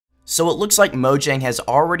So it looks like Mojang has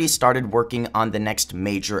already started working on the next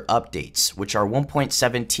major updates, which are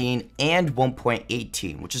 1.17 and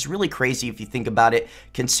 1.18, which is really crazy if you think about it,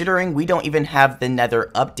 considering we don't even have the Nether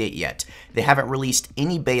update yet. They haven't released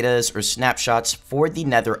any betas or snapshots for the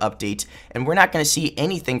Nether update, and we're not going to see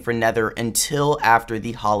anything for Nether until after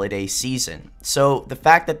the holiday season. So the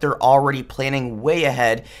fact that they're already planning way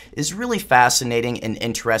ahead is really fascinating and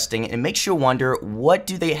interesting, and makes you wonder, what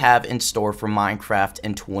do they have in store for Minecraft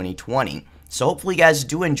in 2020? So hopefully you guys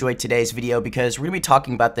do enjoy today's video, because we're going to be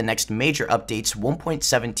talking about the next major updates,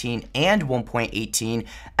 1.17 and 1.18,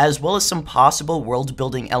 as well as some possible world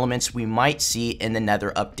building elements we might see in the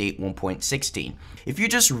Nether update 1.16. If you're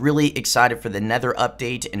just really excited for the Nether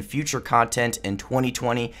update and future content in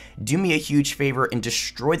 2020, do me a huge favor and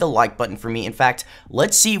destroy the like button for me. In fact,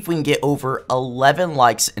 let's see if we can get over 11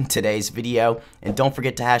 likes in today's video. And don't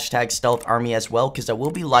forget to hashtag Stealth Army as well, because I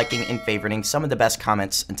will be liking and favoriting some of the best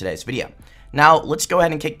comments in today's video. Now, let's go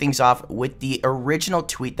ahead and kick things off with the original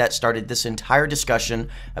tweet that started this entire discussion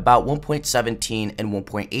about 1.17 and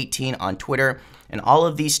 1.18 on Twitter. And all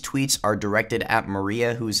of these tweets are directed at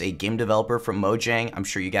Maria, who's a game developer from Mojang. I'm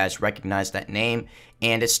sure you guys recognize that name.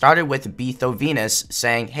 And it started with Venus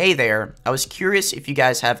saying, "Hey there, I was curious if you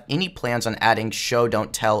guys have any plans on adding show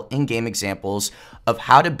don't tell in-game examples of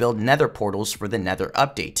how to build nether portals for the Nether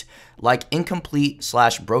update, like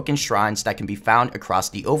incomplete/broken shrines that can be found across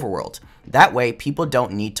the overworld. That way, people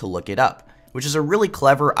don't need to look it up." Which is a really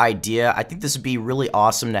clever idea. I think this would be really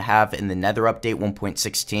awesome to have in the Nether update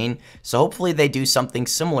 1.16. So hopefully they do something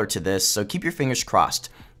similar to this, so keep your fingers crossed.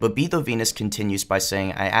 But Venus continues by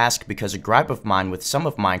saying, "I ask because a gripe of mine with some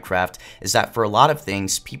of Minecraft is that for a lot of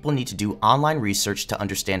things, people need to do online research to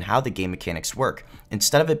understand how the game mechanics work,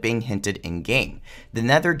 instead of it being hinted in-game. The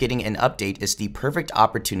Nether getting an update is the perfect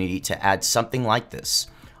opportunity to add something like this.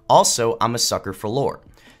 Also, I'm a sucker for lore."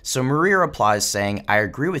 So Maria replies saying, "I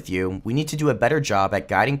agree with you, we need to do a better job at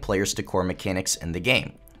guiding players to core mechanics in the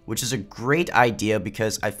game." Which is a great idea,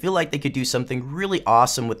 because I feel like they could do something really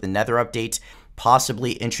awesome with the Nether update,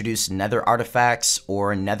 possibly introduce Nether artifacts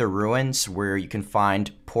or Nether ruins where you can find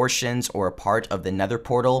portions or a part of the Nether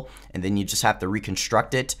portal and then you just have to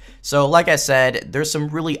reconstruct it. So like I said, there's some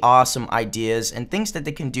really awesome ideas and things that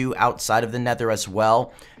they can do outside of the Nether as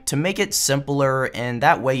well to make it simpler, and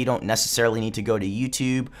that way you don't necessarily need to go to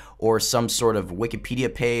YouTube or some sort of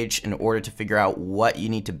Wikipedia page in order to figure out what you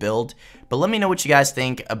need to build. But let me know what you guys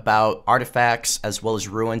think about artifacts as well as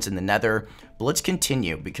ruins in the Nether. But let's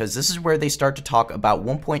continue, because this is where they start to talk about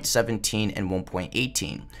 1.17 and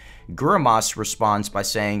 1.18. Guramas responds by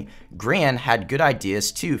saying, "Gran had good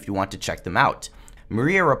ideas too if you want to check them out."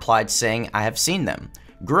 Maria replied saying, "I have seen them."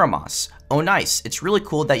 Guramas, "Oh nice, it's really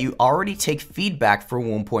cool that you already take feedback for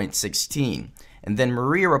 1.16. And then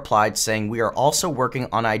Maria replied saying, "We are also working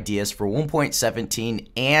on ideas for 1.17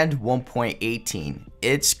 and 1.18.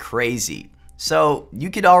 It's crazy." So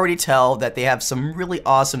you could already tell that they have some really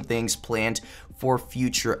awesome things planned for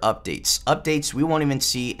future updates. Updates we won't even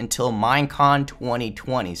see until minecon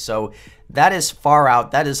 2020. So that is far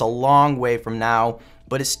out. That is a long way from now.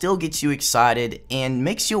 But it still gets you excited and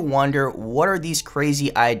makes you wonder, what are these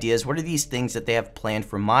crazy ideas? What are these things that they have planned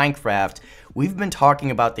for Minecraft? We've been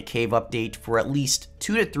talking about the cave update for at least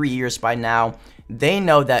 2 to 3 years by now. They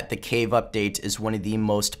know that the cave update is one of the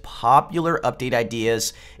most popular update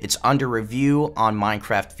ideas. It's under review on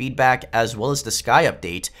Minecraft feedback, as well as the sky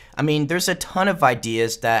update. I mean, there's a ton of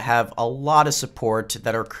ideas that have a lot of support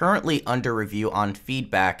that are currently under review on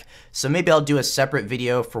feedback. So maybe I'll do a separate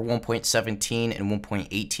video for 1.17 and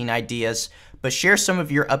 1.18 ideas. But share some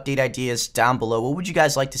of your update ideas down below. What would you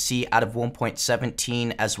guys like to see out of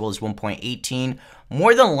 1.17 as well as 1.18?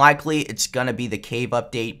 More than likely, it's going to be the cave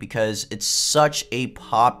update, because it's such a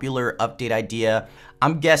popular update idea.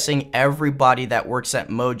 I'm guessing everybody that works at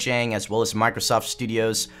Mojang as well as Microsoft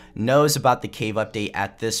Studios knows about the cave update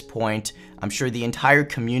at this point. I'm sure the entire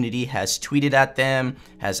community has tweeted at them,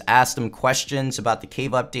 has asked them questions about the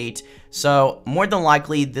cave update. So more than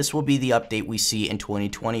likely, this will be the update we see in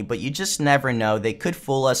 2020, but you just never know. They could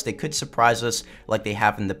fool us, they could surprise us like they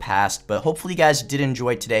have in the past. But hopefully you guys did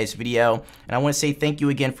enjoy today's video, and I want to say thank you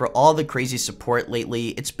again for all the crazy support lately.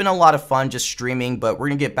 It's been a lot of fun just streaming, but we're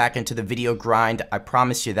gonna get back into the video grind, I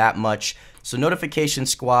promise you that much. So notification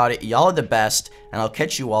squad, y'all are the best, and I'll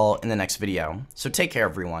catch you all in the next video. So take care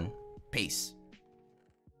everyone. Peace.